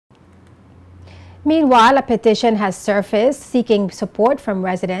Meanwhile, a petition has surfaced seeking support from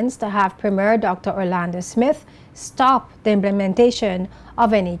residents to have Premier Dr. Orlando Smith stop the implementation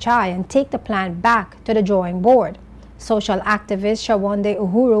of NHI and take the plan back to the drawing board. Social activist Shawande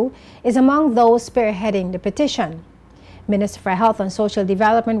Uhuru is among those spearheading the petition. Minister for Health and Social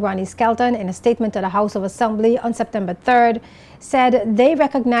Development Ronnie Skelton, in a statement to the House of Assembly on September 3rd, said they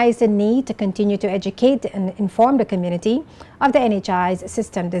recognize the need to continue to educate and inform the community of the NHI's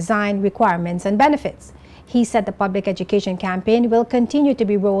system design, requirements, and benefits. He said the public education campaign will continue to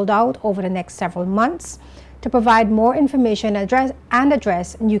be rolled out over the next several months to provide more information and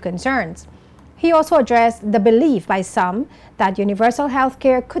address new concerns. He also addressed the belief by some that universal health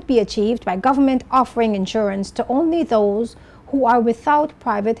care could be achieved by government offering insurance to only those who are without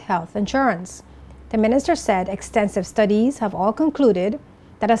private health insurance. The minister said extensive studies have all concluded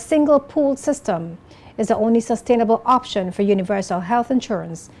that a single pooled system is the only sustainable option for universal health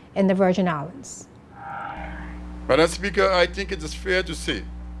insurance in the Virgin Islands. Madam Speaker, I think it is fair to say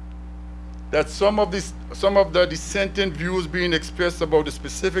that some of the dissenting views being expressed about the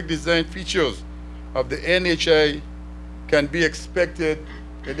specific design features of the NHI can be expected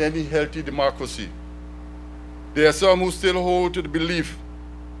in any healthy democracy. There are some who still hold to the belief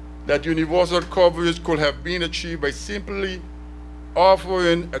that universal coverage could have been achieved by simply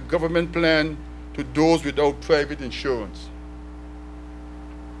offering a government plan to those without private insurance.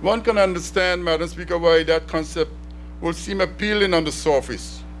 One can understand, Madam Speaker, why that concept will seem appealing on the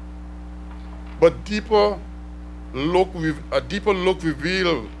surface. But a deeper look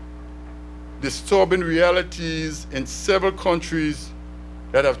reveals disturbing realities in several countries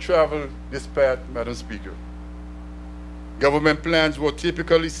that have traveled this path, Madam Speaker. Government plans were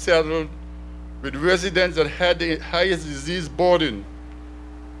typically settled with residents that had the highest disease burden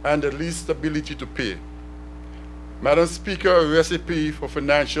and the least ability to pay. Madam Speaker, a recipe for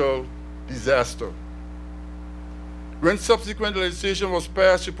financial disaster. When subsequent legislation was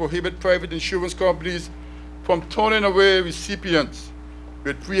passed to prohibit private insurance companies from turning away recipients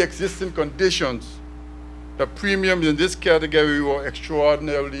with pre-existing conditions, the premiums in this category were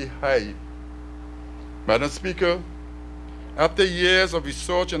extraordinarily high. Madam Speaker, after years of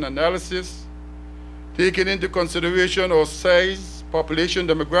research and analysis, taking into consideration our size, population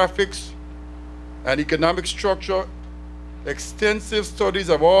demographics, and economic structure, extensive studies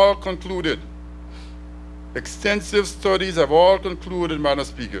have all concluded, Madam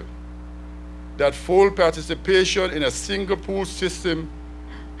Speaker, that full participation in a single pool system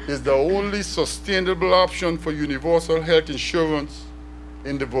is the only sustainable option for universal health insurance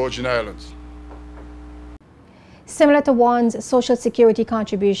in the Virgin Islands. Similar to one's Social Security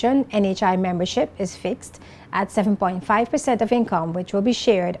contribution, NHI membership is fixed at 7.5% of income, which will be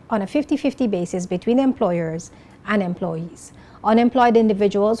shared on a 50-50 basis between employers and employees. Unemployed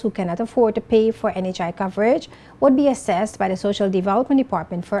individuals who cannot afford to pay for NHI coverage would be assessed by the Social Development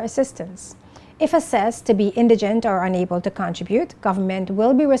Department for assistance. If assessed to be indigent or unable to contribute, government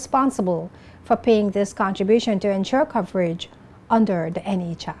will be responsible for paying this contribution to ensure coverage under the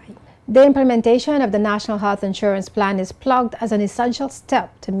NHI. The implementation of the National Health Insurance Plan is plugged as an essential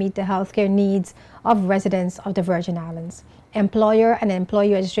step to meet the healthcare needs of residents of the Virgin Islands. Employer and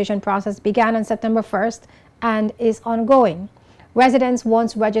employee registration process began on September 1st and is ongoing. Residents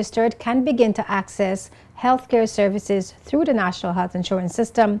once registered can begin to access healthcare services through the National Health Insurance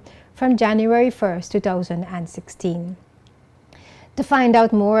System from January 1st, 2016. To find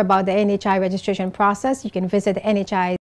out more about the NHI registration process, you can visit the NHI